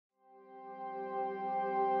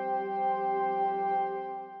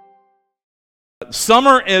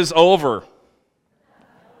Summer is over.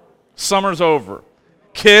 Summer's over.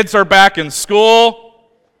 Kids are back in school.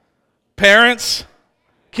 Parents,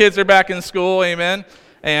 kids are back in school, amen.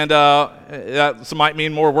 And that might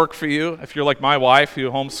mean more work for you. If you're like my wife who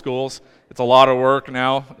homeschools, it's a lot of work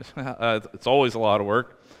now. It's always a lot of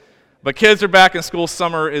work. But kids are back in school.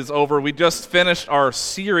 Summer is over. We just finished our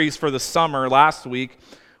series for the summer last week.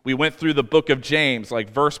 We went through the book of James, like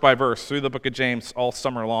verse by verse, through the book of James all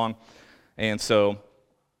summer long. And so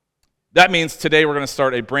that means today we're going to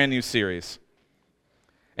start a brand new series.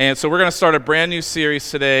 And so we're going to start a brand new series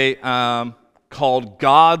today called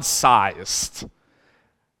God-Sized.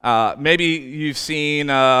 Maybe you've seen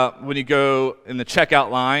when you go in the checkout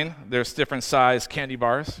line, there's different size candy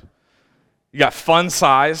bars. You got fun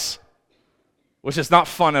size, which is not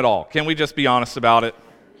fun at all. Can we just be honest about it?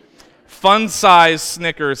 Fun size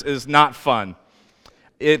Snickers is not fun.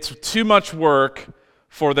 It's too much work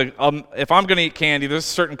for the, if I'm going to eat candy, there's a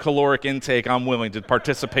certain caloric intake I'm willing to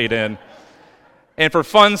participate in. And for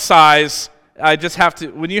fun size, I just have to,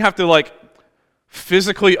 when you have to like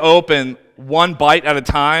physically open one bite at a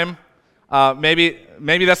time, maybe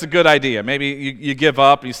that's a good idea. Maybe you give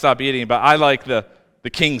up, you stop eating, but I like the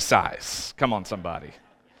king size. Come on, somebody.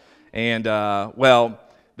 And,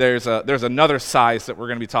 there's another size that we're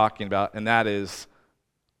going to be talking about, and that is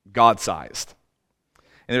God-sized.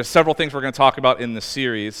 And there's several things we're going to talk about in this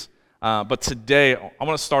series, but today I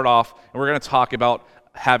want to start off, and we're going to talk about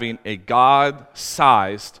having a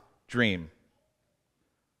God-sized dream.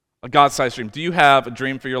 A God-sized dream. Do you have a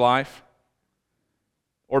dream for your life?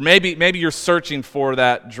 Or maybe you're searching for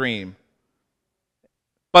that dream.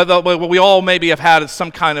 But we all maybe have had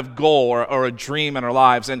some kind of goal or a dream in our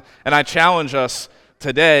lives, and I challenge us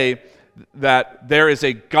today that there is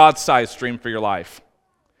a God-sized dream for your life.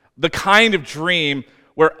 The kind of dream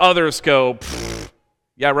where others go,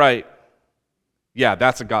 yeah, right. Yeah,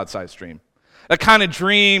 that's a God-sized dream. A kind of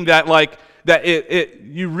dream that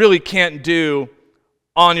you really can't do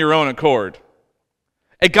on your own accord.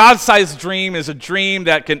 A God-sized dream is a dream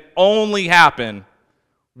that can only happen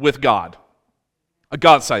with God. A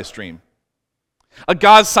God-sized dream. A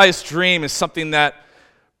God-sized dream is something that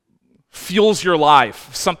fuels your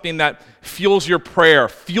life, something that fuels your prayer,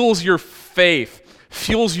 fuels your faith,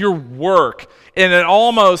 fuels your work, and it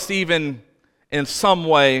almost even in some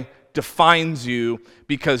way defines you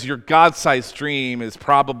because your God-sized dream is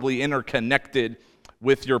probably interconnected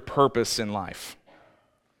with your purpose in life.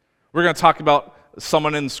 We're going to talk about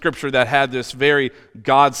someone in Scripture that had this very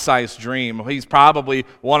God-sized dream. He's probably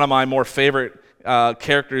one of my more favorite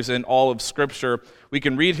characters in all of Scripture. We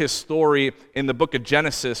can read his story in the book of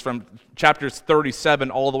Genesis from chapters 37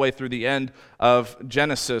 all the way through the end of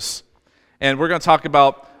Genesis. And we're going to talk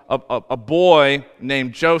about a boy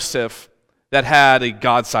named Joseph that had a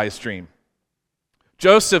God-sized dream.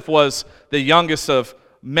 Joseph was the youngest of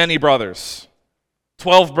many brothers,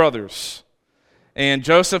 12 brothers. And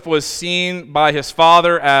Joseph was seen by his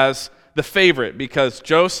father as the favorite because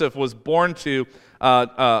Joseph was born to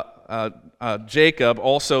Jacob,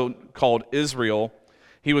 also called Israel.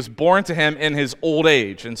 He was born to him in his old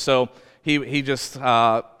age, and so he just,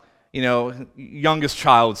 youngest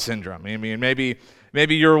child syndrome. I mean, maybe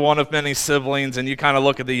you're one of many siblings, and you kind of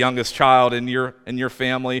look at the youngest child in your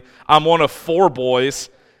family. I'm one of 4 boys.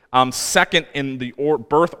 I'm second in the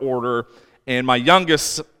birth order, and my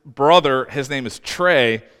youngest brother, his name is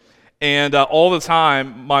Trey, and all the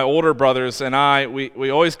time, my older brothers and I, we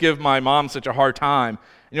always give my mom such a hard time.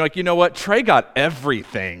 And you're like, you know what? Trey got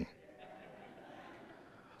everything.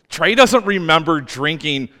 Trey doesn't remember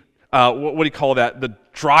drinking, what do you call that, the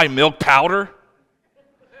dry milk powder?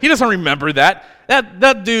 He doesn't remember that.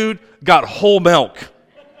 That dude got whole milk.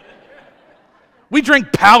 We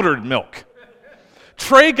drink powdered milk.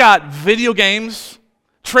 Trey got video games.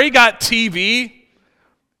 Trey got TV.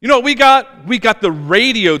 You know what we got? We got the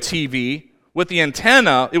radio TV with the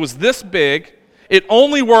antenna. It was this big. It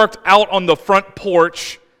only worked out on the front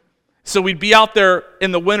porch. So we'd be out there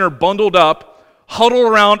in the winter bundled up,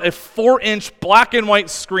 huddled around a 4-inch black and white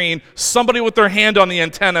screen, somebody with their hand on the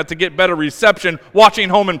antenna to get better reception, watching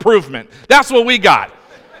Home Improvement. That's what we got.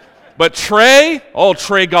 But Trey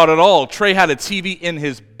got it all. Trey had a TV in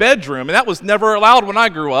his bedroom, and that was never allowed when I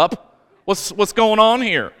grew up. What's going on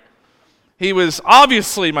here? He was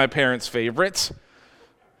obviously my parents' favorite.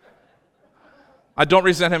 I don't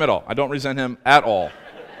resent him at all. I don't resent him at all.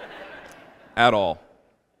 At all.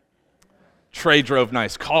 Trey drove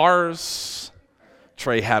nice cars.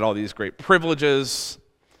 Trey had all these great privileges.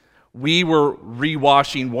 We were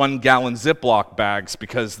rewashing 1-gallon Ziploc bags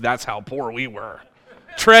because that's how poor we were.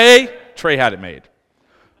 Trey had it made.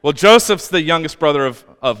 Well, Joseph's the youngest brother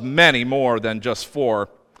of many more than just four.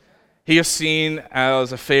 He is seen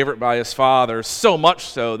as a favorite by his father, so much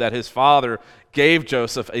so that his father gave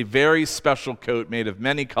Joseph a very special coat made of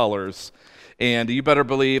many colors, and you better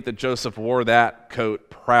believe that Joseph wore that coat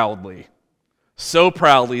proudly, so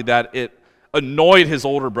proudly that it annoyed his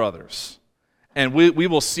older brothers. And we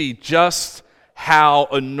will see just how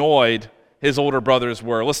annoyed his older brothers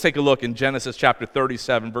were. Let's take a look in Genesis chapter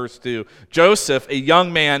 37, verse 2. Joseph, a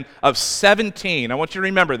young man of 17, I want you to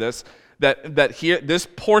remember this, that here, this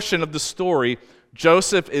portion of the story,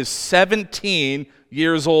 Joseph is 17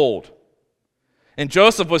 years old. And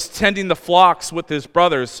Joseph was tending the flocks with his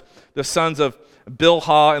brothers, the sons of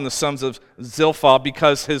Bilhah and the sons of Zilpah,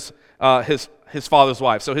 because his father's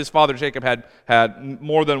wife. So his father Jacob had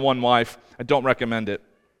more than one wife. I don't recommend it.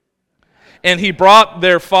 And he brought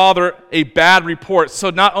their father a bad report. So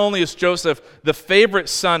not only is Joseph the favorite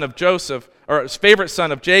son of favorite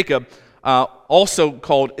son of Jacob, also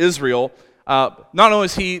called Israel, not only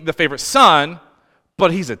is he the favorite son,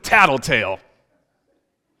 but he's a tattletale.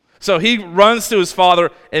 So he runs to his father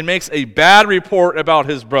and makes a bad report about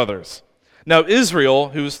his brothers. Now Israel,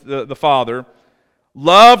 who's the father,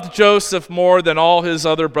 loved Joseph more than all his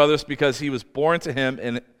other brothers because he was born to him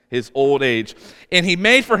in his old age. And he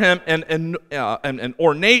made for him an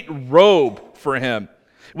ornate robe for him.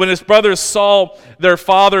 When his brothers saw their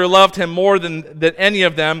father loved him more than any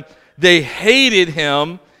of them, they hated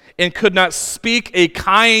him and could not speak a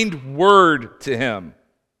kind word to him.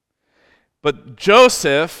 But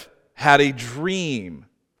Joseph had a dream.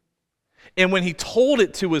 And when he told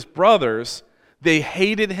it to his brothers, they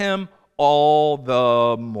hated him all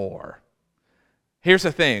the more. Here's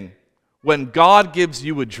the thing. When God gives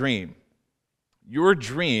you a dream, your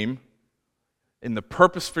dream and the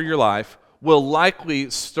purpose for your life will likely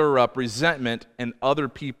stir up resentment in other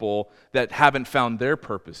people that haven't found their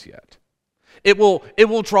purpose yet. It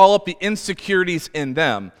will draw up the insecurities in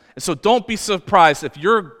them. And so don't be surprised if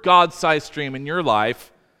your God-sized dream in your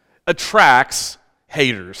life attracts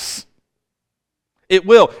haters.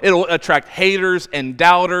 It'll attract haters and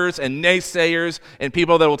doubters and naysayers and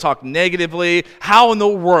people that will talk negatively. How in the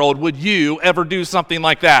world would you ever do something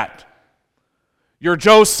like that? You're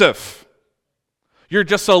Joseph. You're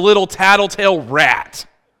just a little tattletale rat.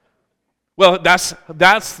 Well,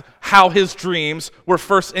 that's how his dreams were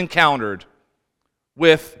first encountered,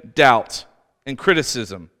 with doubt and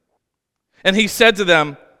criticism. And he said to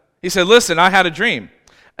them, listen, I had a dream.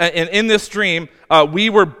 And in this dream, we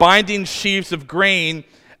were binding sheaves of grain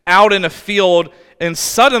out in a field, and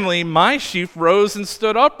suddenly my sheaf rose and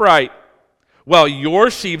stood upright, while your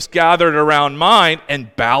sheaves gathered around mine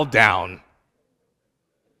and bowed down.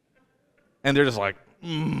 And they're just like,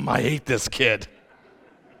 I hate this kid.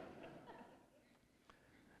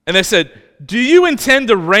 And they said, do you intend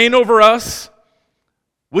to reign over us?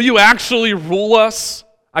 Will you actually rule us?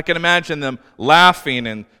 I can imagine them laughing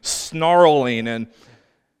and snarling, and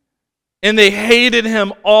they hated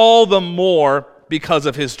him all the more because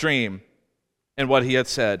of his dream and what he had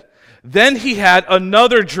said. Then he had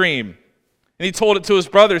another dream, and he told it to his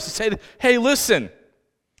brothers. He said, hey, listen,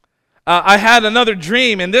 I had another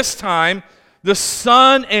dream, and this time the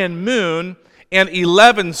sun and moon and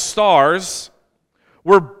 11 stars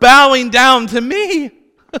were bowing down to me.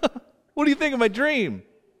 What do you think of my dream?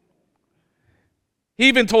 He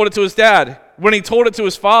even told it to his dad. When he told it to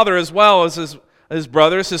his father as well as his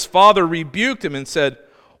brothers, his father rebuked him and said,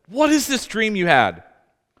 what is this dream you had?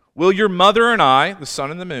 Will your mother and I, the sun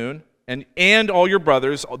and the moon, and all your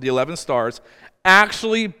brothers, the 11 stars,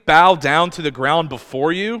 actually bow down to the ground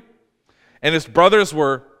before you? And his brothers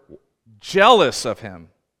were jealous of him,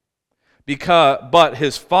 but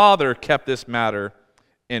his father kept this matter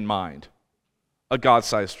in mind. A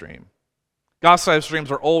God-sized dream. God-sized dreams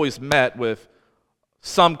are always met with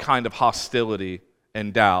some kind of hostility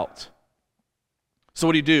and doubt. So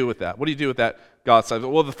what do you do with that? What do you do with that God-sized?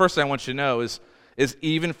 Well, the first thing I want you to know is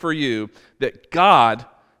even for you, that God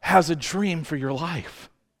has a dream for your life.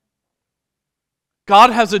 God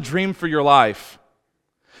has a dream for your life.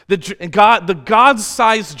 The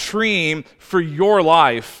God-sized dream for your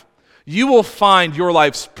life, you will find your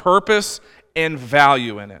life's purpose and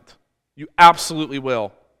value in it. You absolutely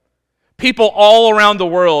will. People all around the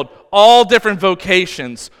world, all different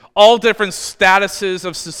vocations, all different statuses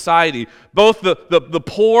of society, both the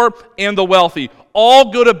poor and the wealthy,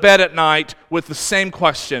 all go to bed at night with the same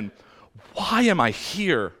question: why am I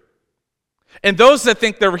here? And those that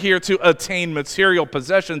think they're here to attain material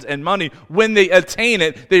possessions and money, when they attain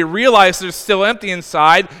it, they realize they're still empty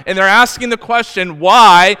inside, and they're asking the question,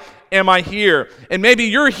 why am I here? And maybe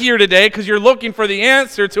you're here today because you're looking for the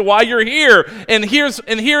answer to why you're here. And here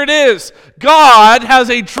it is. God has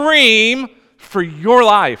a dream for your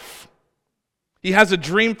life. He has a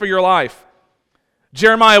dream for your life.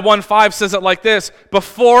 Jeremiah 1:5 says it like this: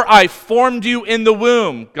 before I formed you in the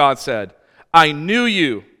womb, God said, I knew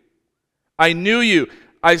you. I knew you.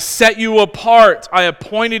 I set you apart. I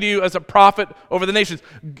appointed you as a prophet over the nations.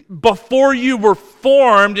 Before you were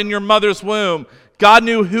formed in your mother's womb, God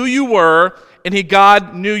knew who you were, and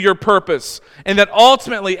God knew your purpose. And that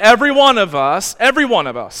ultimately every one of us,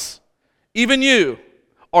 even you,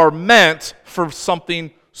 are meant for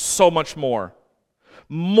something so much more.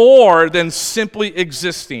 More than simply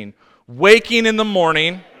existing, waking in the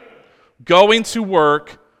morning, going to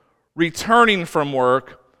work, returning from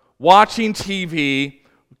work, watching TV,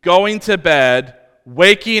 going to bed,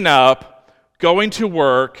 waking up, going to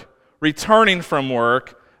work, returning from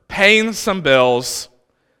work, paying some bills,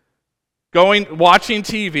 watching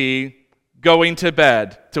TV, going to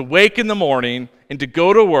bed, to wake in the morning and to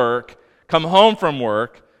go to work, come home from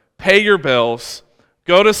work, pay your bills,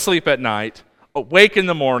 go to sleep at night, awake in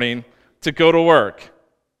the morning to go to work.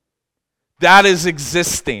 That is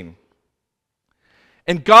existing.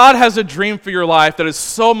 And God has a dream for your life that is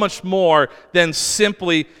so much more than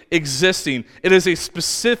simply existing. It is a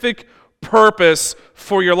specific purpose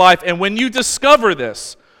for your life. And when you discover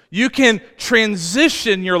this, you can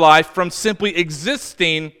transition your life from simply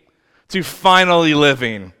existing to finally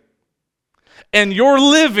living. And your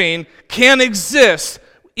living can exist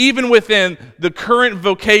even within the current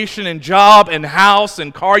vocation and job and house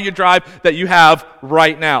and car you drive that you have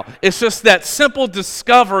right now. It's just that simple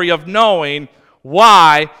discovery of knowing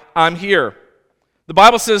why I'm here. The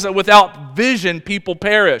Bible says that without vision, people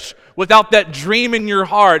perish. Without that dream in your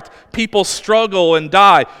heart, people struggle and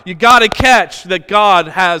die. You got to catch that God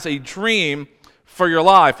has a dream for your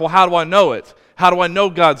life. Well, how do I know it? How do I know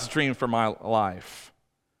God's dream for my life?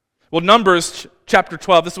 Well, Numbers chapter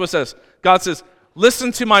 12, this is what it says. God says,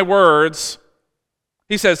 listen to my words.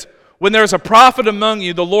 He says, when there is a prophet among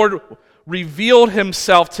you, the Lord revealed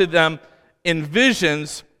himself to them in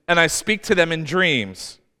visions, and I speak to them in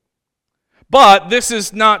dreams. But this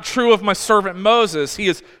is not true of my servant Moses. He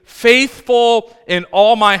is faithful in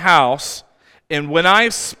all my house, and when I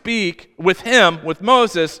speak with him, with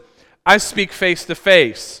Moses, I speak face to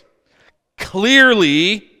face.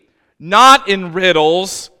 Clearly, not in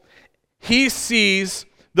riddles, he sees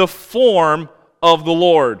the form of the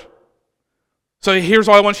Lord. So here's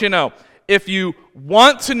what I want you to know. If you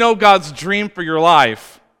want to know God's dream for your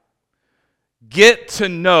life, get to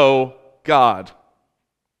know God.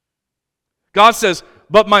 God says,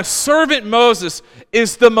 but my servant Moses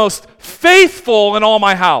is the most faithful in all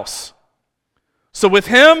my house. So with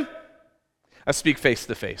him, I speak face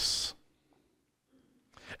to face.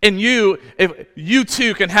 And if you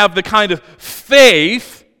too can have the kind of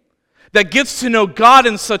faith that gets to know God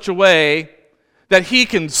in such a way that he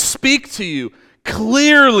can speak to you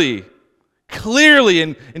clearly,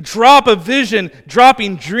 and drop a vision,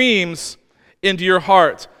 dropping dreams into your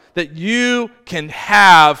heart, that you can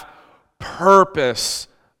have purpose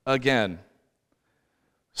again.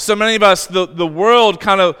 So many of us, the world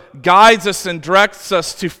kind of guides us and directs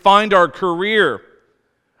us to find our career.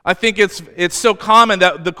 I think it's so common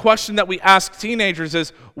that the question that we ask teenagers is,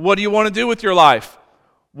 what do you want to do with your life?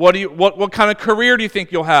 What kind of career do you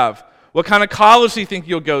think you'll have? What kind of college do you think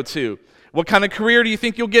you'll go to? What kind of career do you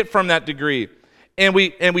think you'll get from that degree? And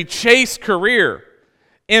we chase career.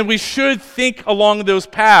 And we should think along those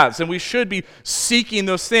paths, and we should be seeking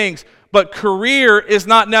those things. But career is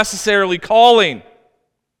not necessarily calling.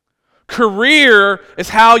 Career is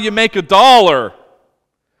how you make a dollar,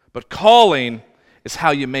 but calling is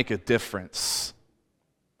how you make a difference.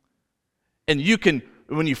 And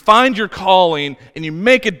when you find your calling and you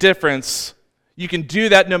make a difference, you can do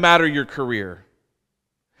that no matter your career.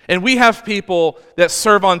 And we have people that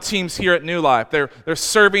serve on teams here at New Life. They're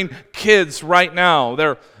serving kids right now.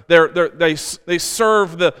 They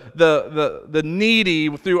serve the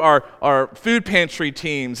needy through our food pantry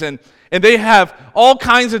teams, and they have all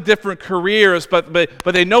kinds of different careers, but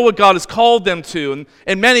they know what God has called them to,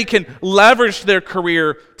 and many can leverage their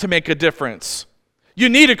career to make a difference. You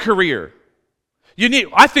need a career.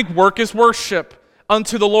 I think work is worship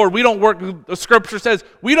unto the Lord. We don't work. The Scripture says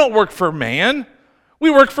we don't work for man. We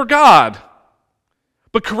work for God.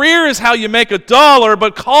 But career is how you make a dollar,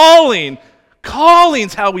 but calling's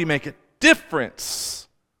how we make a difference.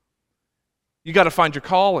 You got to find your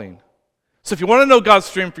calling. So if you want to know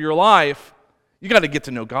God's dream for your life, you got to get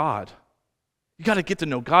to know God. You got to get to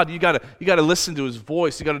know God. You got to listen to his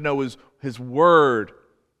voice. You got to know his word.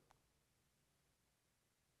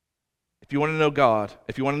 If you want to know God,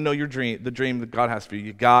 if you want to know your dream, the dream that God has for you,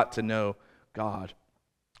 you got to know God.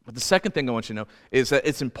 But the second thing I want you to know is that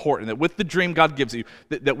it's important that with the dream God gives you,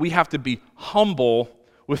 that we have to be humble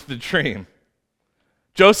with the dream.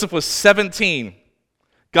 Joseph was 17.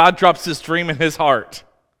 God drops this dream in his heart.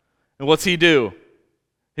 And what's he do?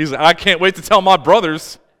 He's like, I can't wait to tell my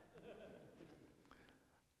brothers.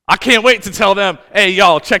 I can't wait to tell them, hey,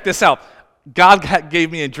 y'all, check this out. God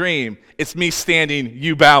gave me a dream. It's me standing,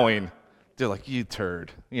 you bowing. They're like, you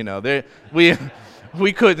turd. You know,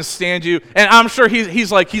 we couldn't stand you. And I'm sure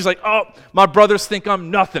he's like, oh, my brothers think I'm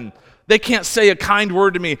nothing. They can't say a kind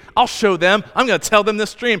word to me. I'll show them. I'm going to tell them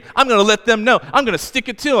this dream. I'm going to let them know. I'm going to stick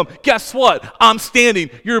it to them. Guess what? I'm standing.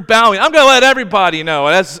 You're bowing. I'm going to let everybody know,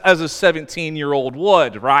 as a 17-year-old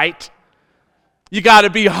would, right? You got to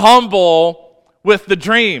be humble with the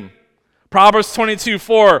dream. Proverbs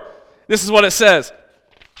 22:4. This is what it says.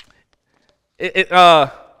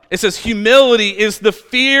 It says, humility is the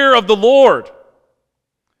fear of the Lord.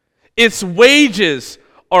 Its wages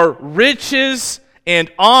are riches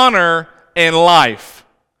and honor and life.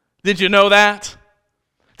 Did you know that?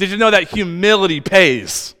 Did you know that humility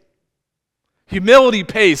pays? Humility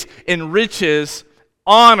pays in riches,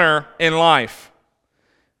 honor, and life.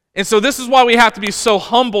 And so this is why we have to be so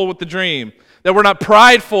humble with the dream, that we're not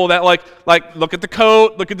prideful, that like look at the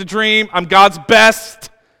coat, look at the dream, I'm God's best.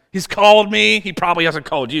 He's called me. He probably hasn't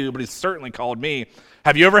called you, but he's certainly called me.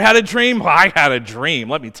 Have you ever had a dream? Well, I had a dream.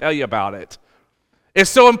 Let me tell you about it. It's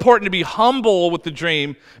so important to be humble with the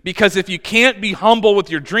dream, because if you can't be humble with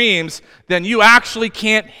your dreams, then you actually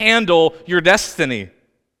can't handle your destiny.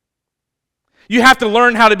 You have to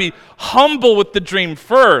learn how to be humble with the dream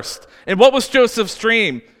first. And what was Joseph's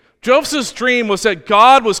dream? Joseph's dream was that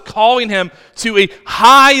God was calling him to a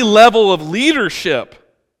high level of leadership,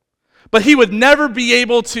 but he would never be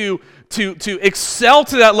able to excel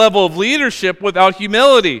to that level of leadership without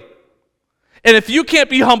humility. And if you can't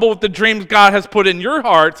be humble with the dreams God has put in your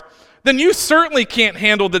heart, then you certainly can't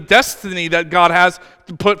handle the destiny that God has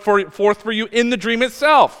put forth for you in the dream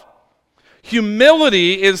itself.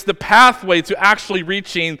 Humility is the pathway to actually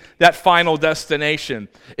reaching that final destination.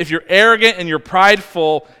 If you're arrogant and you're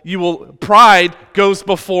prideful, pride goes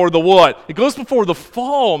before the what? It goes before the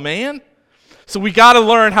fall, man. So we got to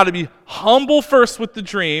learn how to be humble first with the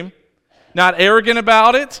dream, not arrogant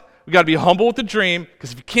about it. We got to be humble with the dream,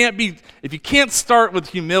 because if you can't start with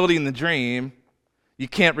humility in the dream, you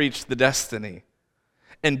can't reach the destiny.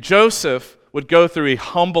 And Joseph would go through a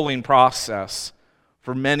humbling process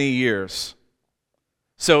for many years.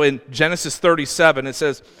 So in Genesis 37, it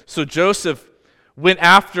says, so Joseph went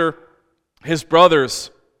after his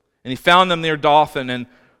brothers, and he found them near Dothan.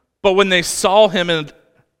 But when they saw him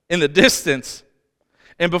in the distance,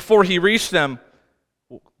 and before he reached them,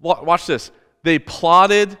 watch this, they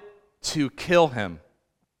plotted to kill him.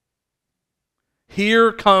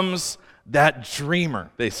 Here comes that dreamer,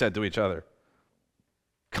 they said to each other.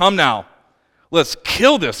 Come now, let's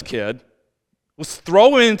kill this kid. Let's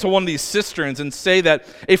throw him into one of these cisterns and say that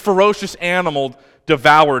a ferocious animal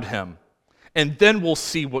devoured him. And then we'll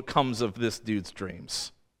see what comes of this dude's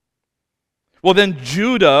dreams. Well, then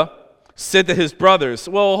Judah said to his brothers,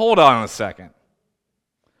 well, hold on a second.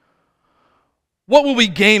 What will we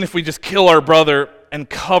gain if we just kill our brother and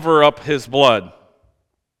cover up his blood?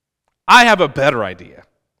 I have a better idea.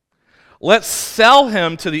 Let's sell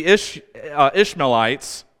him to the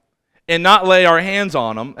Ishmaelites and not lay our hands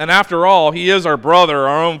on him. And after all, he is our brother,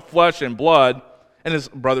 our own flesh and blood. And his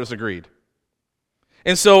brothers agreed.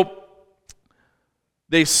 And so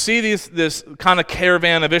they see this kind of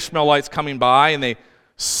caravan of Ishmaelites coming by, and they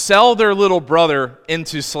sell their little brother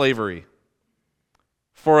into slavery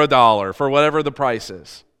for $1, for whatever the price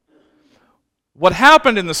is. What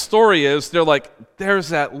happened in the story is they're like, there's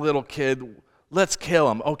that little kid, let's kill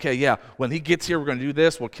him. Okay, yeah, when he gets here, we're going to do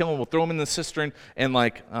this. We'll kill him. We'll throw him in the cistern, and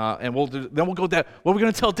then we'll go. Dad, what are we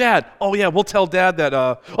going to tell Dad? Oh yeah, we'll tell Dad that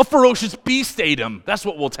a ferocious beast ate him. That's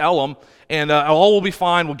what we'll tell him, and all will be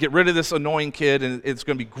fine. We'll get rid of this annoying kid, and it's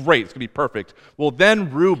going to be great. It's going to be perfect. Well,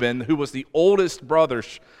 then Reuben, who was the oldest brother,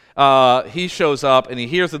 he shows up and he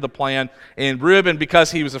hears of the plan. And Reuben,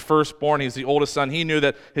 because he was the firstborn, he's the oldest son, he knew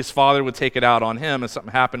that his father would take it out on him if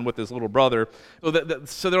something happened with his little brother.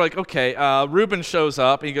 So they're like, okay, Reuben shows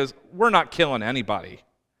up and he goes, we're not killing anybody.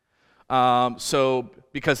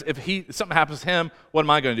 Because if something happens to him, what am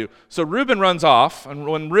I going to do? So Reuben runs off, and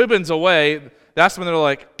when Reuben's away, that's when they're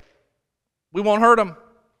like, we won't hurt him.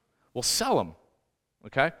 We'll sell him.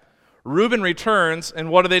 Okay? Reuben returns,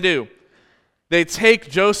 and what do? They take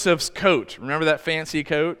Joseph's coat. Remember that fancy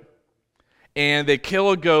coat? And they kill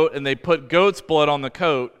a goat, and they put goat's blood on the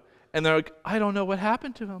coat. And they're like, I don't know what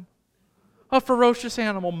happened to him. A ferocious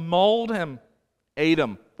animal mauled him, ate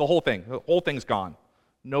him, the whole thing. The whole thing's gone.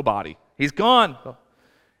 No body. He's gone.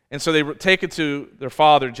 And so they take it to their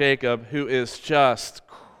father, Jacob, who is just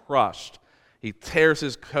crushed. He tears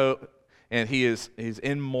his coat, and he's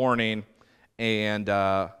in mourning, and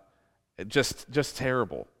just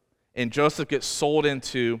terrible. And Joseph gets sold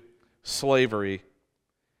into slavery.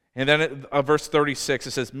 And then verse 36,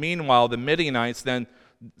 it says, meanwhile, the Midianites then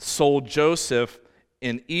sold Joseph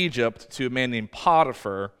in Egypt to a man named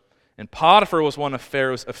Potiphar. And Potiphar was one of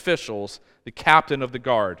Pharaoh's officials, the captain of the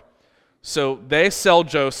guard. So they sell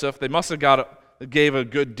Joseph. They must have gave a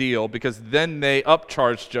good deal, because then they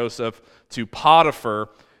upcharged Joseph to Potiphar,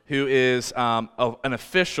 who is an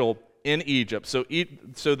official in Egypt. So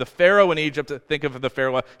the Pharaoh in Egypt, think of the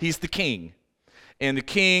Pharaoh, he's the king. And the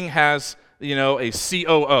king has, a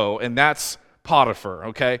COO, and that's Potiphar,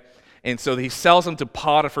 okay? And so he sells him to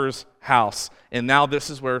Potiphar's house. And now this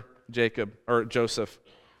is where Joseph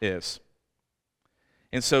is.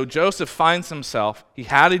 And so Joseph finds himself, he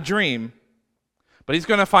had a dream, but he's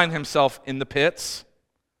going to find himself in the pits.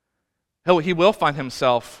 He will find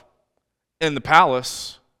himself in the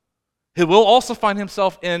palace. He will also find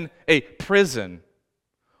himself in a prison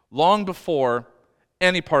long before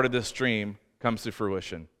any part of this dream comes to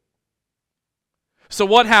fruition. So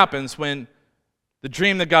what happens when the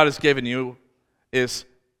dream that God has given you is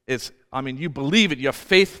you believe it, you have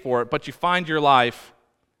faith for it, but you find your life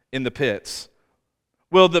in the pits?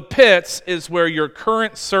 Well, the pits is where your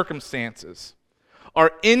current circumstances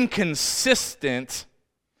are inconsistent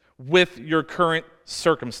with your current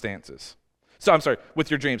circumstances.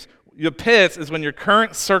 With your dreams. The pits is when your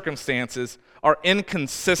current circumstances are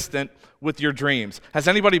inconsistent with your dreams. Has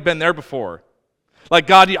anybody been there before? Like,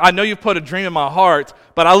 God, I know you've put a dream in my heart,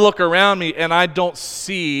 but I look around me and I don't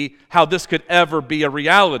see how this could ever be a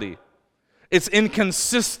reality. It's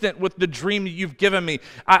inconsistent with the dream that you've given me.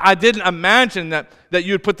 I didn't imagine that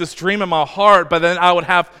you would put this dream in my heart, but then I would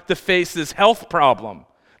have to face this health problem.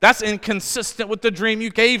 That's inconsistent with the dream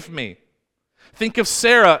you gave me. Think of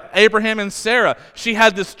Sarah, Abraham and Sarah. She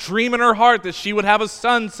had this dream in her heart that she would have a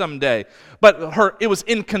son someday. But it was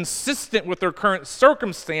inconsistent with her current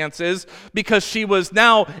circumstances because she was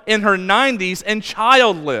now in her 90s and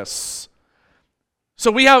childless. So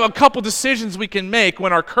we have a couple decisions we can make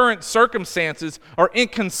when our current circumstances are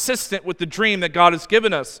inconsistent with the dream that God has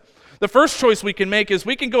given us. The first choice we can make is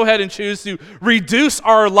we can go ahead and choose to reduce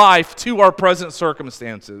our life to our present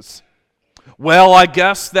circumstances. Well, I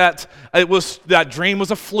guess that dream was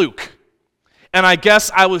a fluke. And I guess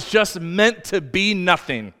I was just meant to be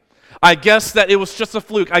nothing. I guess that it was just a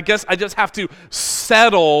fluke. I guess I just have to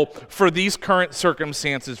settle for these current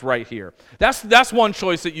circumstances right here. That's one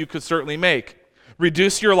choice that you could certainly make.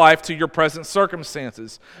 Reduce your life to your present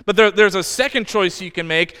circumstances. But there's a second choice you can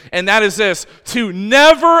make, and that is this: to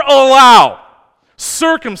never allow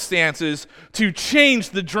circumstances to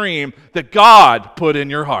change the dream that God put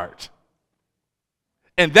in your heart.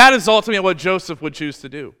 And that is ultimately what Joseph would choose to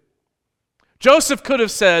do. Joseph could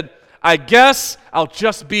have said, I guess I'll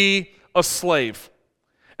just be a slave,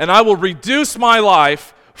 and I will reduce my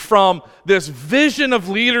life from this vision of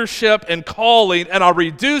leadership and calling, and I'll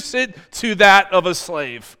reduce it to that of a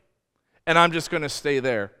slave, and I'm just going to stay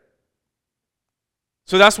there.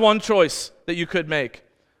 So that's one choice that you could make.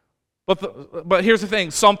 But here's the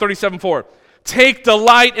thing, Psalm 37:4. Take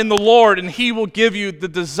delight in the Lord, and he will give you the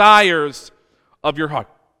desires of your heart.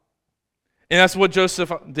 And that's what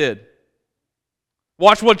Joseph did.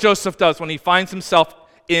 Watch what Joseph does when he finds himself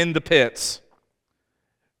in the pits.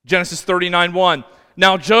 Genesis 39:1.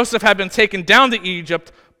 Now Joseph had been taken down to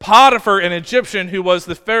Egypt. Potiphar, an Egyptian who was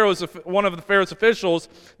one of the Pharaoh's officials,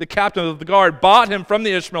 the captain of the guard, bought him from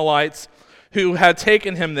the Ishmaelites who had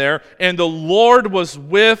taken him there, and the Lord was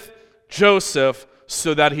with Joseph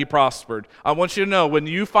so that he prospered. I want you to know, when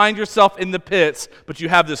you find yourself in the pits, but you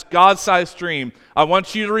have this God-sized dream, I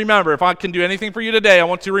want you to remember, if I can do anything for you today, I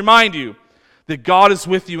want to remind you that God is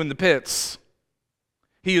with you in the pits.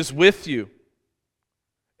 He is with you.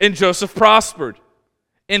 And Joseph prospered.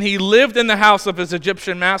 And he lived in the house of his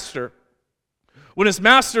Egyptian master. When his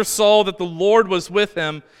master saw that the Lord was with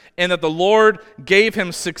him and that the Lord gave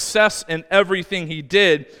him success in everything he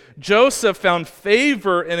did, Joseph found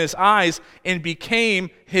favor in his eyes and became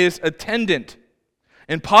his attendant.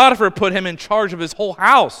 And Potiphar put him in charge of his whole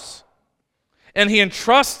house. And he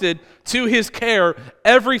entrusted to his care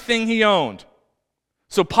everything he owned.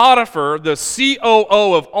 So Potiphar, the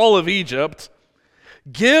COO of all of Egypt,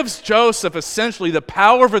 gives Joseph essentially the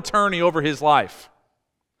power of attorney over his life.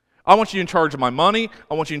 I want you in charge of my money.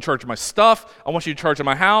 I want you in charge of my stuff. I want you in charge of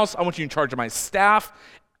my house. I want you in charge of my staff.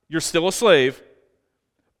 You're still a slave,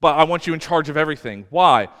 but I want you in charge of everything.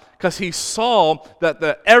 Why? Because he saw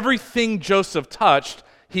that everything Joseph touched,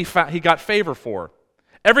 he got favor for.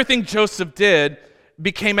 Everything Joseph did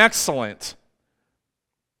became excellent.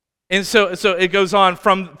 And so it goes on,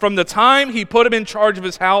 from the time he put him in charge of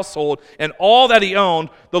his household and all that he owned,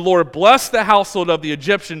 the Lord blessed the household of the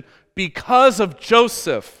Egyptian because of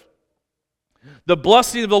Joseph. The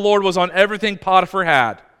blessing of the Lord was on everything Potiphar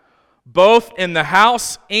had, both in the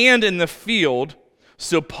house and in the field.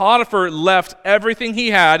 So Potiphar left everything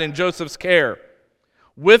he had in Joseph's care.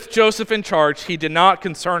 With Joseph in charge, he did not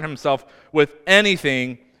concern himself with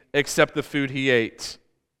anything except the food he ate.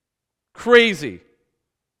 Crazy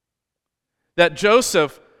that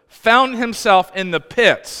Joseph found himself in the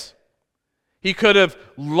pits. He could have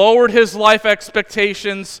lowered his life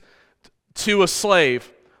expectations to a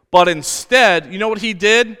slave, but instead, you know what he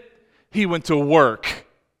did? He went to work.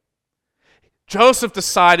 Joseph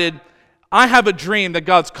decided, I have a dream that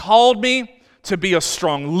God's called me to be a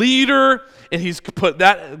strong leader, and he's put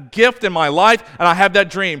that gift in my life, and I have that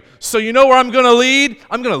dream. So you know where I'm going to lead?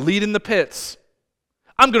 I'm going to lead in the pits.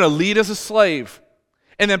 I'm going to lead as a slave.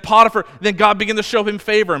 And then God began to show him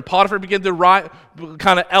favor, and Potiphar began to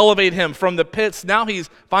kind of elevate him from the pits. Now he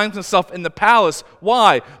finds himself in the palace.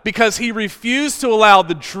 Why? Because he refused to allow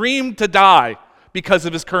the dream to die because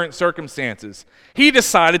of his current circumstances. He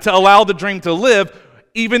decided to allow the dream to live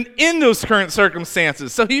even in those current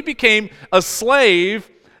circumstances. So he became a slave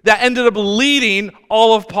that ended up leading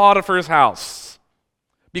all of Potiphar's house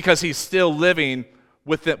because he's still living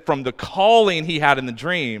with it from the calling he had in the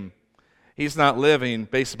dream. He's not living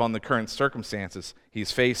based upon the current circumstances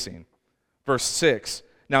he's facing. Verse 6,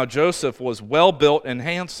 now Joseph was well built and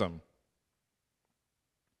handsome.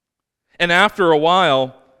 And after a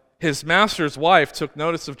while, his master's wife took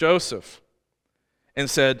notice of Joseph and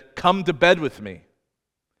said, come to bed with me.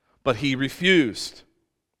 But he refused.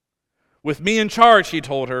 With me in charge, he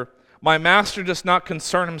told her, my master does not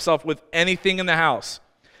concern himself with anything in the house.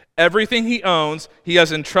 Everything he owns, he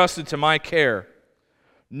has entrusted to my care.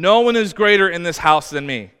 No one is greater in this house than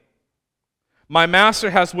me. My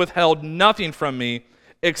master has withheld nothing from me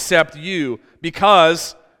except you,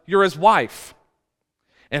 because you're his wife.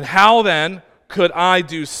 And how then could I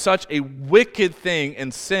do such a wicked thing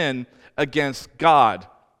and sin against God?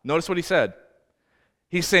 Notice what he said.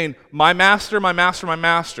 He's saying, my master, my master, my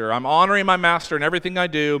master. I'm honoring my master in everything I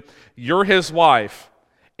do. You're his wife.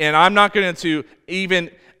 And I'm not going to even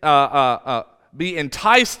be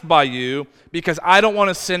enticed by you because I don't want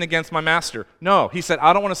to sin against my master. No, he said,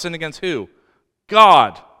 I don't want to sin against who?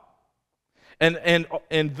 God.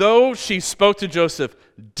 And though she spoke to Joseph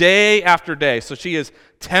day after day, so she is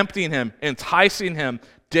tempting him, enticing him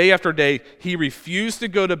day after day, he refused to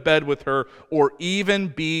go to bed with her or even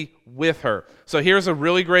be with her. So here's a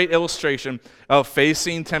really great illustration of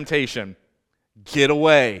facing temptation. Get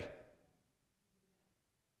away.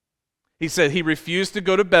 He said he refused to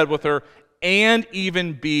go to bed with her and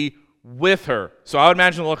even be with her. So I would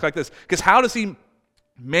imagine it look like this. Because how does he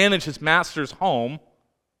manage his master's home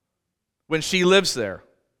when she lives there?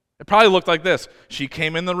 It probably looked like this. She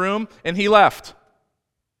came in the room and he left.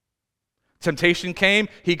 Temptation came,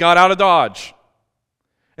 he got out of Dodge.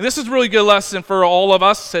 And this is a really good lesson for all of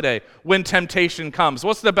us today. When temptation comes,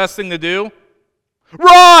 what's the best thing to do?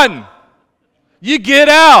 Run! You get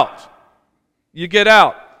out. You get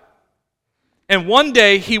out. And one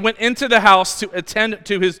day he went into the house to attend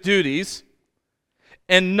to his duties,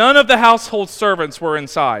 and none of the household servants were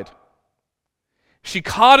inside. She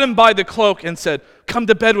caught him by the cloak and said, come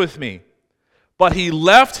to bed with me. But he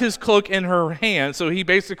left his cloak in her hand, so he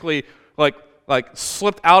basically like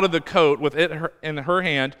slipped out of the coat with it in her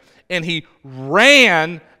hand, and he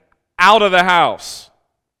ran out of the house.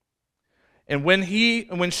 And when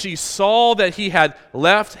she saw that he had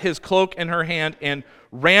left his cloak in her hand and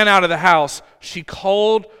ran out of the house, she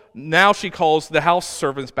calls the house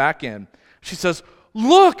servants back in. She says,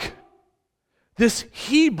 look, this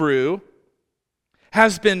Hebrew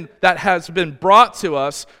has been brought to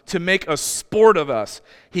us to make a sport of us.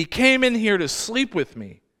 He came in here to sleep with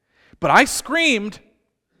me, but I screamed,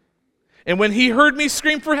 and when he heard me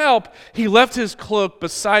scream for help, he left his cloak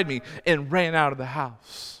beside me and ran out of the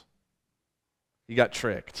house. He got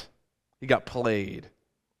tricked. He got played.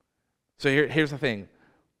 So here's the thing.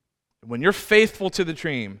 When you're faithful to the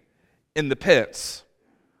dream in the pits,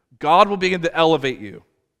 God will begin to elevate you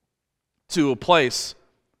to a place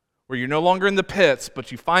where you're no longer in the pits,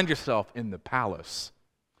 but you find yourself in the palace.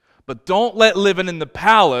 But don't let living in the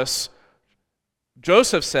palace,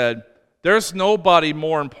 Joseph said, there's nobody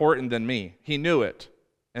more important than me. He knew it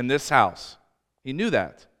in this house. He knew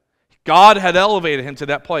that. God had elevated him to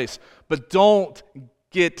that place. But don't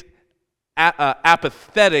get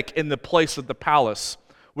apathetic in the place of the palace,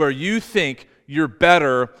 where you think you're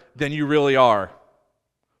better than you really are.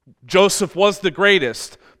 Joseph was the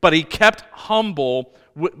greatest, but he kept humble,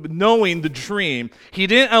 knowing the dream. He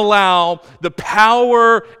didn't allow the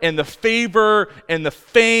power and the favor and the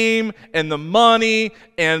fame and the money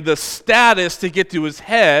and the status to get to his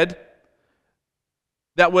head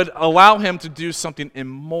that would allow him to do something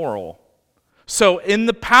immoral. So in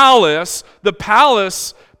the palaces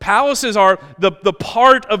are the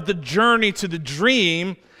part of the journey to the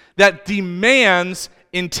dream that demands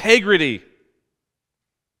integrity.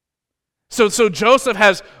 So Joseph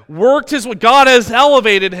has worked his way. God has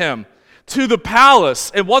elevated him to the palace.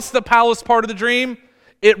 And what's the palace part of the dream?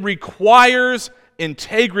 It requires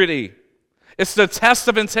integrity. It's the test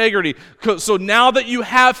of integrity. So now that you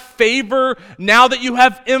have favor, now that you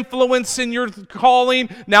have influence in your calling,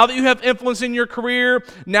 now that you have influence in your career,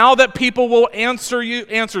 now that people will answer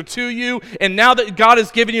to you, and now that God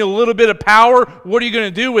has given you a little bit of power, what are you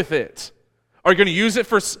going to do with it? Are you going to use it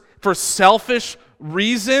for selfish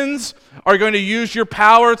reasons? Are you going to use your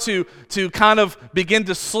power to kind of begin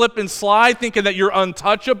to slip and slide, thinking that you're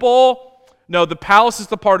untouchable? No, the palace is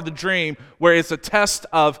the part of the dream where it's a test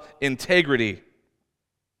of integrity.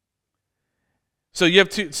 So you have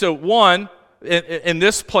to. So one, in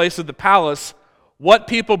this place of the palace, what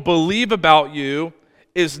people believe about you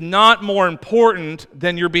is not more important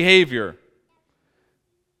than your behavior.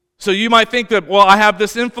 So you might think that, well, I have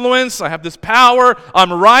this influence, I have this power,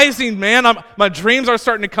 I'm rising, man, my dreams are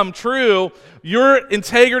starting to come true. Your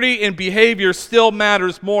integrity and behavior still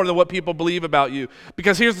matters more than what people believe about you.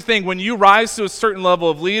 Because here's the thing, when you rise to a certain level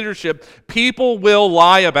of leadership, people will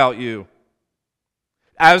lie about you,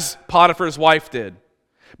 as Potiphar's wife did.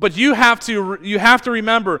 But you have to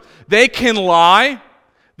remember, they can lie,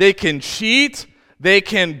 they can cheat, they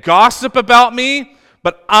can gossip about me,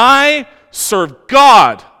 but I serve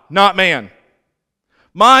God, not man.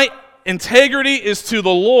 My integrity is to the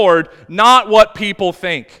Lord, not what people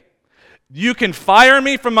think. You can fire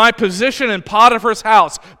me from my position in Potiphar's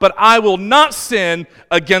house, but I will not sin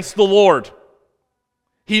against the Lord.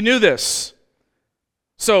 He knew this.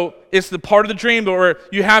 So it's the part of the dream where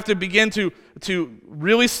you have to begin to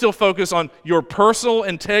really still focus on your personal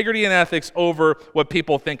integrity and ethics over what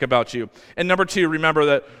people think about you. And number two, remember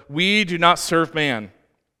that we do not serve man.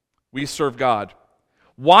 We serve God.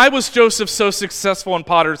 Why was Joseph so successful in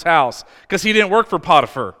Potiphar's house? Because he didn't work for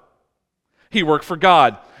Potiphar. He worked for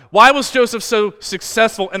God. Why was Joseph so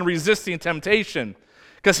successful in resisting temptation?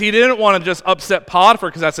 Because he didn't want to just upset Potiphar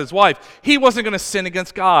because that's his wife. He wasn't going to sin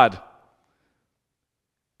against God.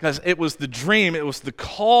 Because it was the dream, it was the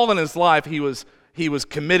call in his life he was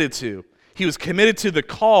committed to. He was committed to the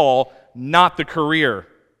call, not the career.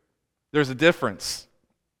 There's a difference.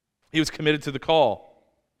 He was committed to the call.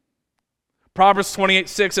 Proverbs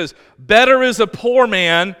 28:6 says, "Better is a poor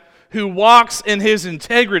man who walks in his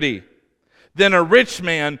integrity than a rich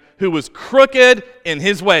man who is crooked in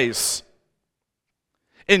his ways."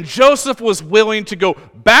 And Joseph was willing to go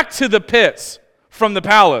back to the pits from the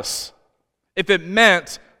palace if it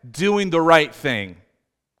meant doing the right thing,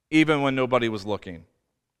 even when nobody was looking.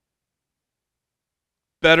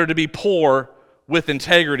 Better to be poor with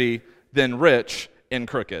integrity than rich and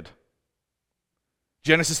crooked.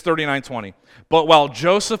 Genesis 39:20. But while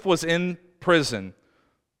Joseph was in prison,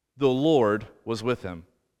 the Lord was with him.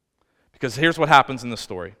 Because here's what happens in the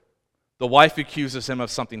story. The wife accuses him of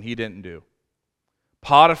something he didn't do.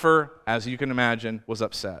 Potiphar, as you can imagine, was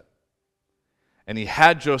upset. And he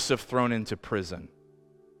had Joseph thrown into prison,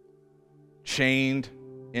 chained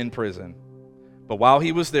in prison. But while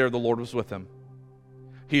he was there, the Lord was with him.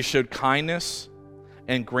 He showed kindness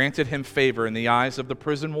and granted him favor in the eyes of the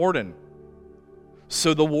prison warden.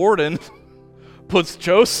 So the warden puts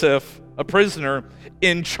Joseph, a prisoner,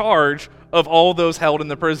 in charge of all those held in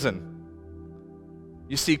the prison.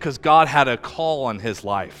 You see, because God had a call on his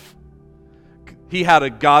life. He had a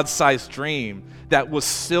God-sized dream that was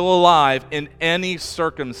still alive in any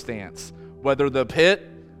circumstance, whether the pit,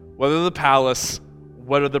 whether the palace,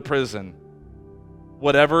 whether the prison.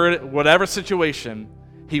 Whatever situation,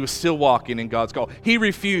 he was still walking in God's call. He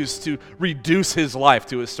refused to reduce his life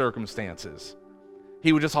to his circumstances.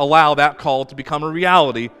 He would just allow that call to become a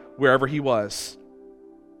reality wherever he was.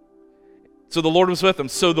 So the Lord was with him.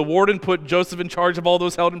 So the warden put Joseph in charge of all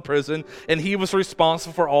those held in prison, and he was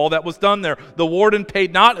responsible for all that was done there. The warden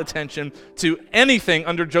paid not attention to anything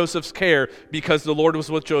under Joseph's care because the Lord was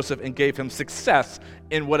with Joseph and gave him success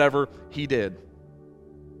in whatever he did.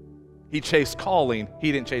 He chased calling,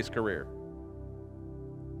 he didn't chase career.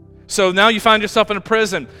 So now you find yourself in a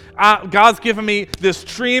prison. God's given me this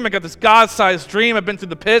dream. I got this God-sized dream. I've been through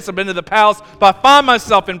the pits. I've been to the palace. But I find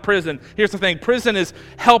myself in prison. Here's the thing. Prison is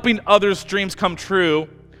helping others' dreams come true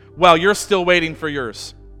while you're still waiting for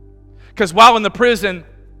yours. Because while in the prison,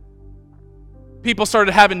 people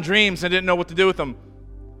started having dreams and didn't know what to do with them.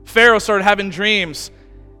 Pharaoh started having dreams,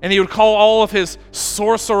 and he would call all of his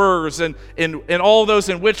sorcerers and all those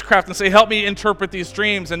in witchcraft and say, help me interpret these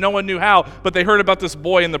dreams. And no one knew how, but they heard about this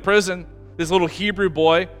boy in the prison, this little Hebrew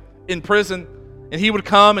boy in prison. And he would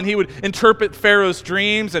come and he would interpret Pharaoh's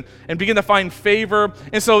dreams and begin to find favor.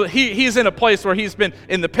 And so he's in a place where he's been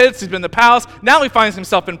in the pits, he's been in the palace. Now he finds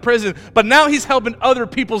himself in prison, but now he's helping other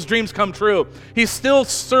people's dreams come true. He's still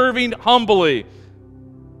serving humbly.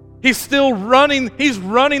 He's running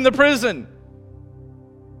the prison.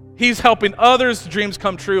 He's helping others' dreams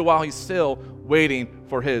come true while he's still waiting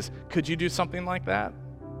for his. Could you do something like that?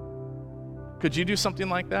 Could you do something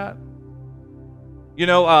like that? You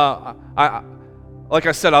know, like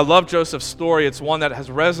I said, I love Joseph's story. It's one that has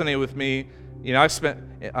resonated with me. You know, I've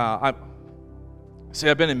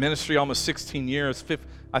been in ministry almost 16 years,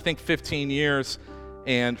 I think 15 years,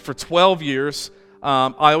 and for 12 years,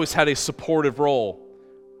 I always had a supportive role.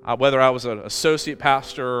 Whether I was an associate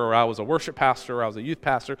pastor or I was a worship pastor or I was a youth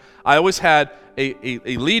pastor, I always had a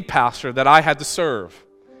lead pastor that I had to serve.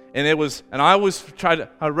 And I always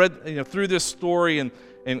I read, through this story and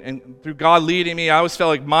through God leading me, I always felt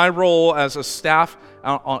like my role as a staff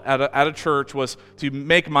at a church was to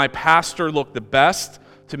make my pastor look the best,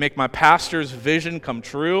 to make my pastor's vision come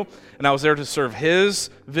true. And I was there to serve his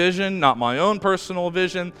vision, not my own personal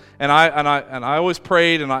vision. And I always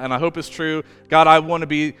prayed, and I hope it's true, God, I want to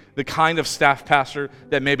be the kind of staff pastor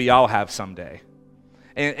that maybe I'll have someday.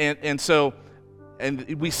 And so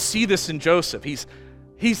we see this in Joseph. He's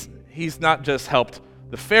not just helped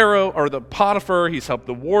the Pharaoh or the Potiphar, he's helped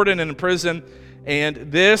the warden in prison.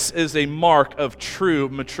 And this is a mark of true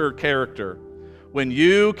mature character. When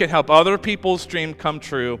you can help other people's dream come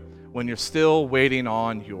true when you're still waiting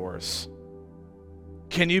on yours.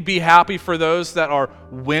 Can you be happy for those that are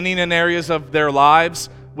winning in areas of their lives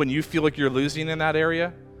when you feel like you're losing in that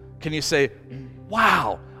area? Can you say,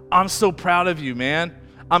 wow, I'm so proud of you, man.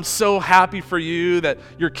 I'm so happy for you that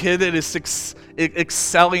your kid that is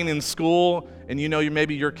excelling in school and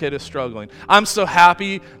maybe your kid is struggling. I'm so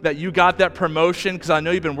happy that you got that promotion because I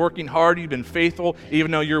know you've been working hard, you've been faithful,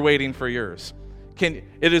 even though you're waiting for yours.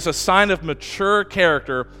 It is a sign of mature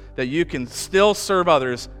character that you can still serve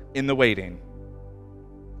others in the waiting.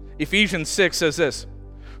 Ephesians 6 says this,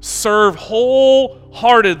 serve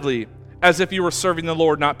wholeheartedly as if you were serving the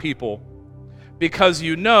Lord, not people, because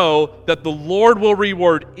you know that the Lord will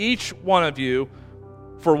reward each one of you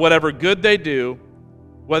for whatever good they do,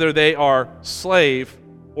 whether they are slave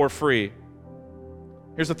or free.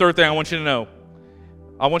 Here's the third thing I want you to know.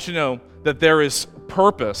 I want you to know that there is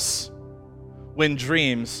purpose when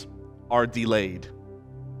dreams are delayed.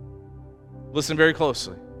 Listen very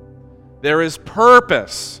closely. There is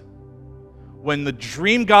purpose when the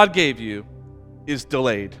dream God gave you is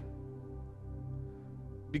delayed.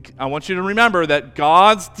 I want you to remember that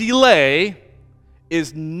God's delay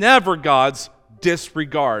is never God's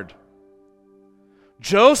disregard.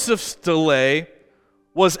 Joseph's delay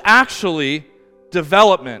was actually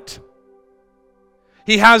development.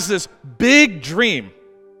 He has this big dream.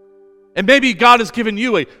 And maybe God has given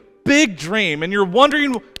you a big dream, and you're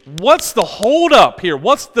wondering, what's the holdup here?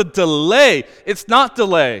 What's the delay? It's not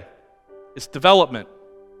delay. It's development.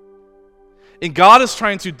 And God is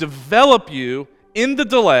trying to develop you in the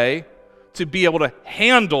delay to be able to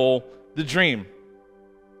handle the dream.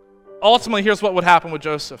 Ultimately, here's what would happen with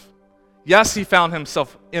Joseph. Yes, he found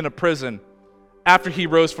himself in a prison after he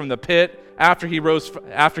rose from the pit, after he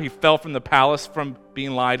fell from the palace from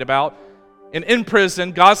being lied about. And in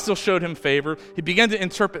prison, God still showed him favor. He began to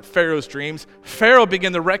interpret Pharaoh's dreams. Pharaoh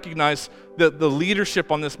began to recognize the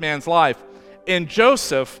leadership on this man's life. And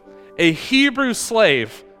Joseph, a Hebrew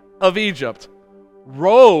slave of Egypt,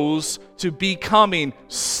 rose to becoming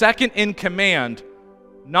second in command,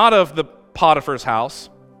 not of the Potiphar's house,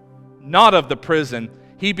 not of the prison.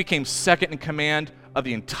 He became second in command of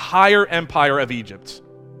the entire empire of Egypt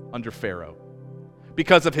under Pharaoh.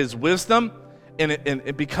 Because of his wisdom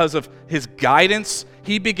and because of his guidance,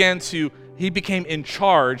 he became in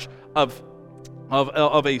charge of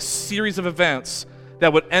a series of events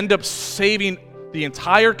that would end up saving the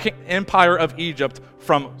entire empire of Egypt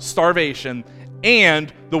from starvation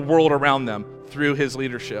and the world around them through his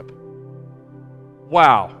leadership.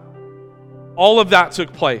 Wow. All of that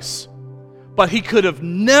took place. But he could have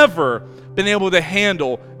never been able to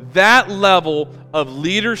handle that level of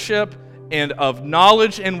leadership and of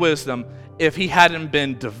knowledge and wisdom if he hadn't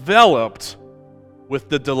been developed with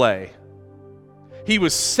the delay. He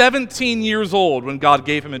was 17 years old when God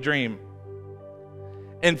gave him a dream.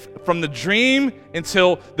 And from the dream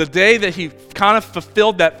until the day that he kind of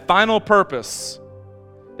fulfilled that final purpose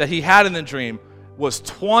that he had in the dream was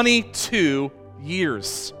 22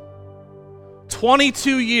 years.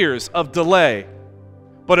 22 years of delay.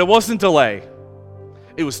 But it wasn't delay.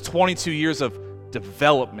 It was 22 years of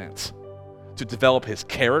development. To develop his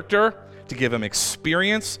character, to give him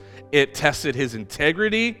experience. It tested his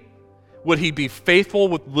integrity. Would he be faithful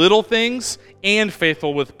with little things and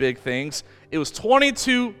faithful with big things? It was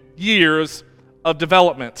 22 years of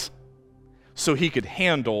development so he could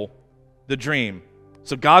handle the dream.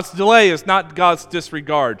 So God's delay is not God's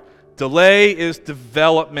disregard. Delay is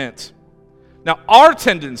development. Now, our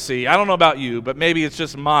tendency, I don't know about you, but maybe it's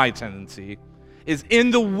just my tendency, is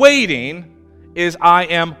in the waiting is I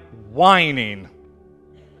am whining.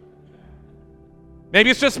 Maybe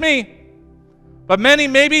it's just me. But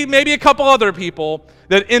maybe a couple other people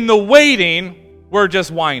that in the waiting, we're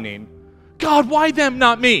just whining. God, why them,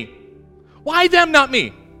 not me? Why them, not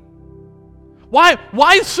me?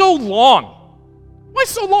 Why so long? Why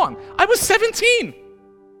so long? I was 17.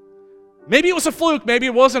 Maybe it was a fluke. Maybe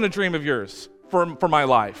it wasn't a dream of yours for my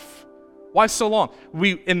life. Why so long?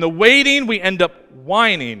 In the waiting, we end up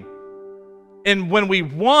whining. And when we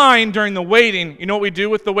whine during the waiting, you know what we do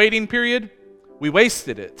with the waiting period? We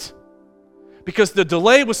wasted it. Because the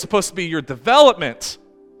delay was supposed to be your development.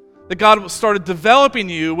 That God started developing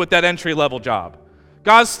you with that entry-level job.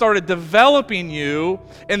 God started developing you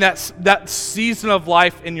in that season of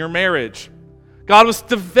life in your marriage. God was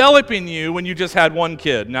developing you when you just had one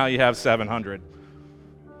kid. Now you have 700.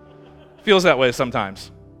 Feels that way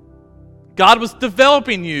sometimes. God was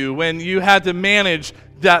developing you when you had to manage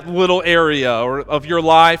that little area of your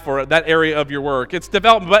life or that area of your work. It's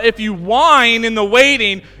development. But if you whine in the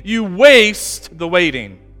waiting, you waste the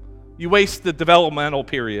waiting. You waste the developmental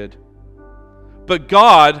period. But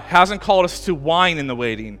God hasn't called us to whine in the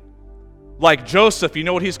waiting. Like Joseph, you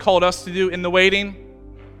know what he's called us to do in the waiting?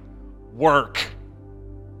 Work.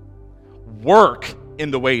 Work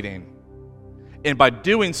in the waiting. And by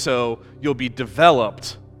doing so, you'll be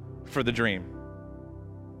developed for the dream.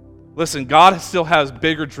 Listen, God still has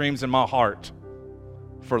bigger dreams in my heart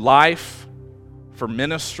for life, for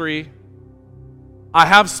ministry. I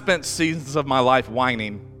have spent seasons of my life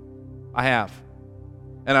whining. I have.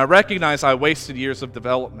 And I recognize I wasted years of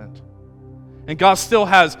development. And God still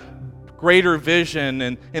has greater vision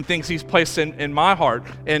and things he's placed in my heart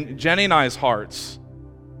and Jenny and I's hearts.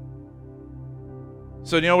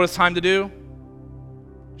 So you know what it's time to do?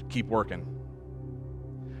 Keep working.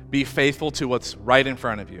 Be faithful to what's right in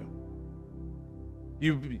front of you.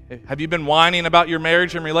 Have you been whining about your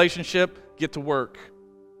marriage and relationship? Get to work.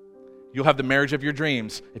 You'll have the marriage of your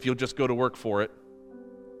dreams if you'll just go to work for it.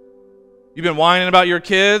 You've been whining about your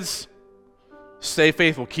kids? Stay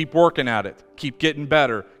faithful. Keep working at it. Keep getting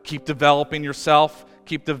better. Keep developing yourself.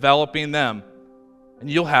 Keep developing them. And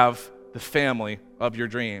you'll have the family of your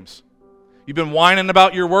dreams. You've been whining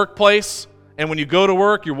about your workplace, and when you go to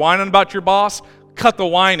work, you're whining about your boss. Cut the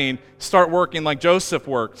whining. Start working like Joseph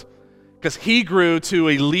worked. Because he grew to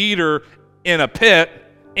a leader in a pit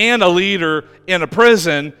and a leader in a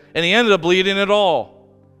prison, and he ended up leading it all.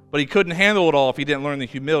 But he couldn't handle it all if he didn't learn the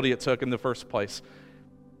humility it took in the first place.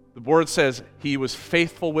 The word says, he was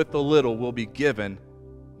faithful with the little will be given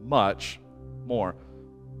much more.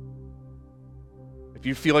 If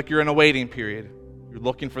you feel like you're in a waiting period, you're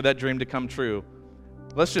looking for that dream to come true,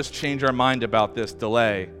 let's just change our mind about this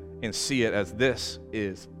delay and see it as this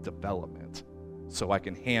is development so I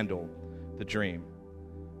can handle the dream.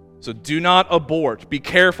 So do not abort. Be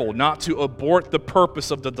careful not to abort the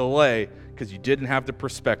purpose of the delay because you didn't have the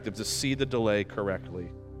perspective to see the delay correctly.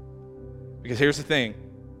 Because here's the thing.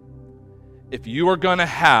 If you are going to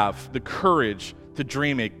have the courage to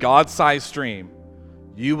dream a God-sized dream,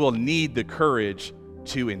 you will need the courage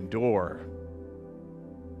to endure.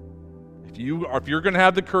 If you're going to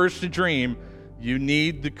have the courage to dream, you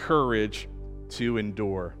need the courage to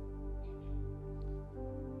endure.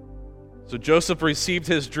 So Joseph received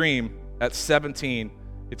his dream at 17.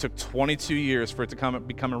 It took 22 years for it to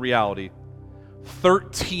become a reality.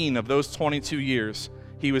 13 of those 22 years,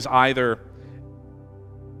 he was either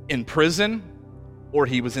in prison or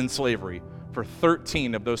he was in slavery for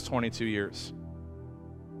 13 of those 22 years.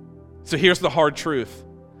 So here's the hard truth.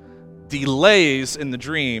 Delays in the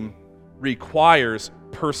dream requires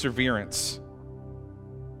perseverance.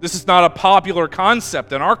 This is not a popular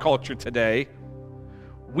concept in our culture today.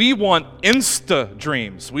 We want insta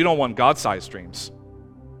dreams. We don't want God-sized dreams.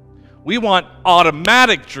 We want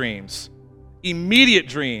automatic dreams, immediate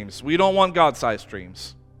dreams. We don't want God-sized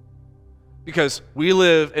dreams. Because we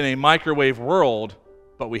live in a microwave world,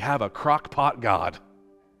 but we have a crock-pot God.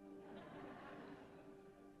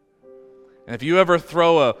 And if you ever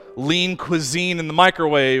throw a lean cuisine in the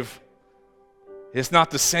microwave, it's not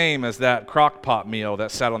the same as that crock-pot meal that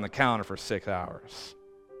sat on the counter for 6 hours.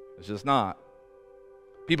 It's just not.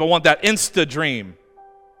 People want that insta dream.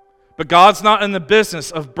 But God's not in the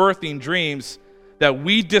business of birthing dreams that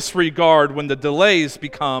we disregard when the delays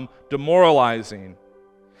become demoralizing.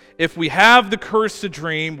 If we have the courage to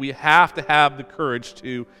dream, we have to have the courage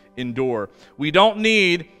to endure. We don't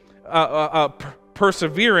need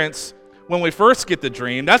perseverance when we first get the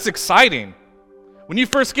dream. That's exciting. When you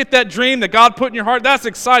first get that dream that God put in your heart, that's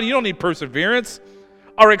exciting. You don't need perseverance.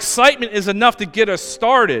 Our excitement is enough to get us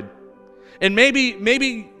started. And maybe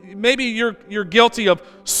you're guilty of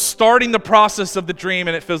starting the process of the dream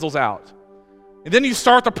and it fizzles out. And then you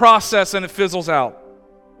start the process and it fizzles out.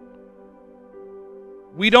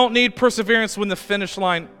 We don't need perseverance when the finish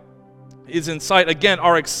line is in sight. Again,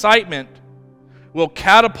 our excitement will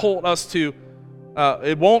catapult us to,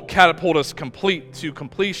 it won't catapult us to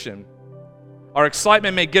completion. Our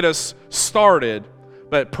excitement may get us started,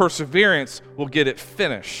 but perseverance will get it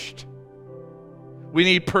finished. We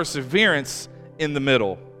need perseverance in the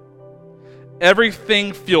middle.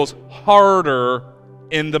 Everything feels harder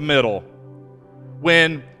in the middle.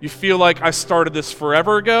 When you feel like I started this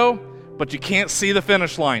forever ago, but you can't see the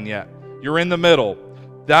finish line yet. You're in the middle.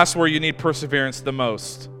 That's where you need perseverance the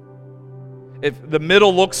most. If the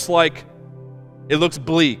middle looks like it looks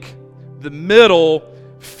bleak, the middle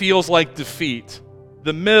feels like defeat.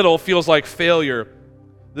 The middle feels like failure.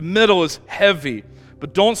 The middle is heavy.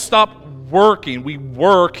 But don't stop working. We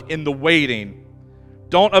work in the waiting.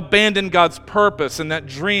 Don't abandon God's purpose and that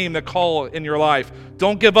dream, that call in your life.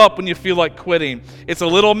 Don't give up when you feel like quitting. It's a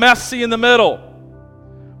little messy in the middle.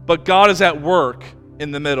 But God is at work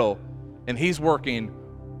in the middle, and He's working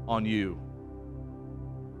on you,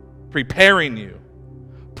 preparing you,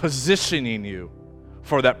 positioning you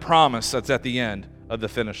for that promise that's at the end of the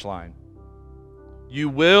finish line. You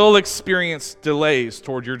will experience delays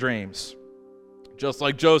toward your dreams, just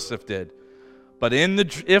like Joseph did. But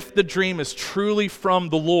if the dream is truly from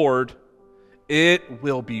the Lord, it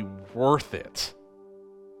will be worth it.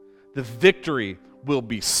 The victory will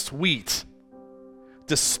be sweet.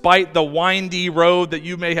 Despite the windy road that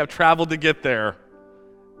you may have traveled to get there,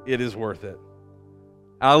 it is worth it.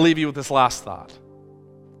 I'll leave you with this last thought.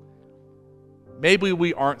 Maybe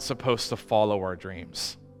we aren't supposed to follow our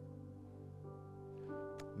dreams.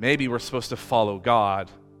 Maybe we're supposed to follow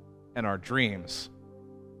God, and our dreams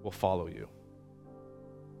will follow you.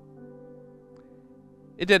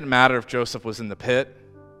 It didn't matter if Joseph was in the pit,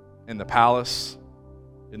 in the palace,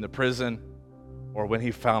 in the prison, or when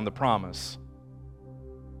he found the promise.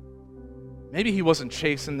 Maybe he wasn't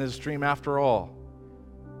chasing this dream after all.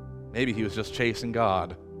 Maybe he was just chasing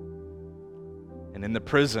God. And in the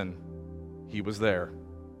prison, He was there.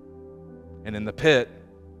 And in the pit,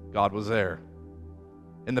 God was there.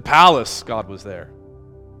 In the palace, God was there.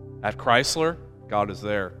 At Chrysler, God is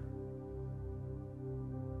there.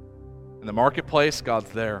 In the marketplace, God's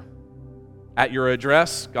there. At your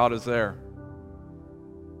address, God is there.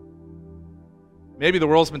 Maybe the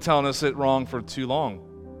world's been telling us it wrong for too long.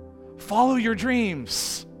 Follow your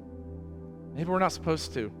dreams. Maybe we're not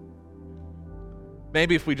supposed to.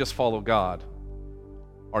 Maybe if we just follow God,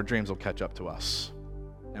 our dreams will catch up to us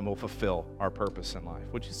and we'll fulfill our purpose in life.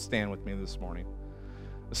 Would you stand with me this morning?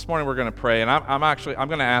 This morning we're going to pray, and I'm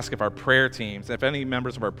going to ask if our prayer teams, if any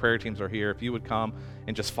members of our prayer teams are here, if you would come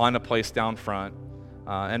and just find a place down front.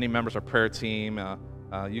 Any members of our prayer team,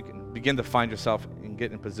 you can begin to find yourself and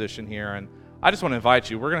get in position here. And I just want to invite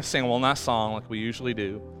you. We're going to sing one last song like we usually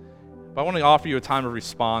do. But I want to offer you a time of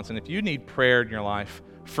response, and if you need prayer in your life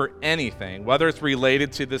for anything, whether it's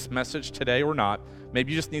related to this message today or not,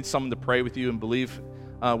 maybe you just need someone to pray with you and believe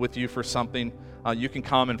with you for something, you can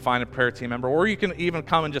come and find a prayer team member, or you can even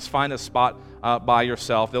come and just find a spot by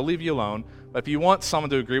yourself. They'll leave you alone. But if you want someone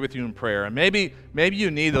to agree with you in prayer, and maybe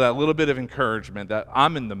you need that little bit of encouragement that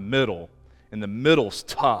I'm in the middle, and the middle's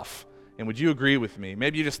tough, and would you agree with me?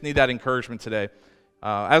 Maybe you just need that encouragement today.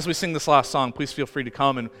 As we sing this last song, please feel free to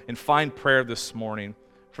come and find prayer this morning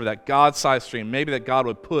for that God-sized dream. Maybe that God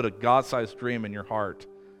would put a God-sized dream in your heart.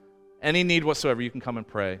 Any need whatsoever, you can come and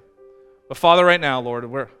pray. But Father, right now, Lord,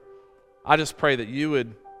 I just pray that you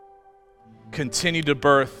would continue to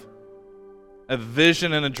birth a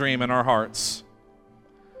vision and a dream in our hearts,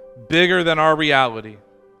 bigger than our reality.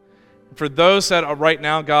 For those that are right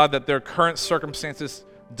now, God, that their current circumstances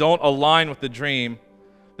don't align with the dream,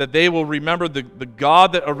 that they will remember the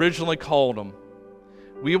God that originally called them.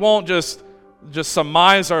 We won't just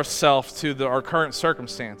surmise ourselves to our current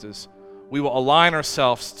circumstances. We will align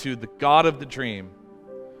ourselves to the God of the dream.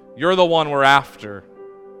 You're the one we're after.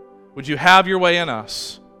 Would you have your way in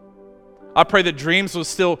us? I pray that dreams will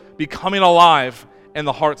still be coming alive in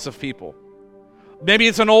the hearts of people. Maybe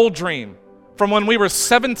it's an old dream from when we were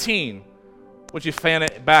 17. Would you fan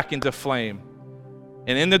it back into flame?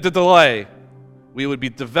 And in the delay, we would be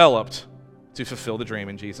developed to fulfill the dream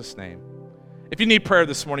in Jesus' name. If you need prayer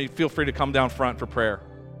this morning, feel free to come down front for prayer.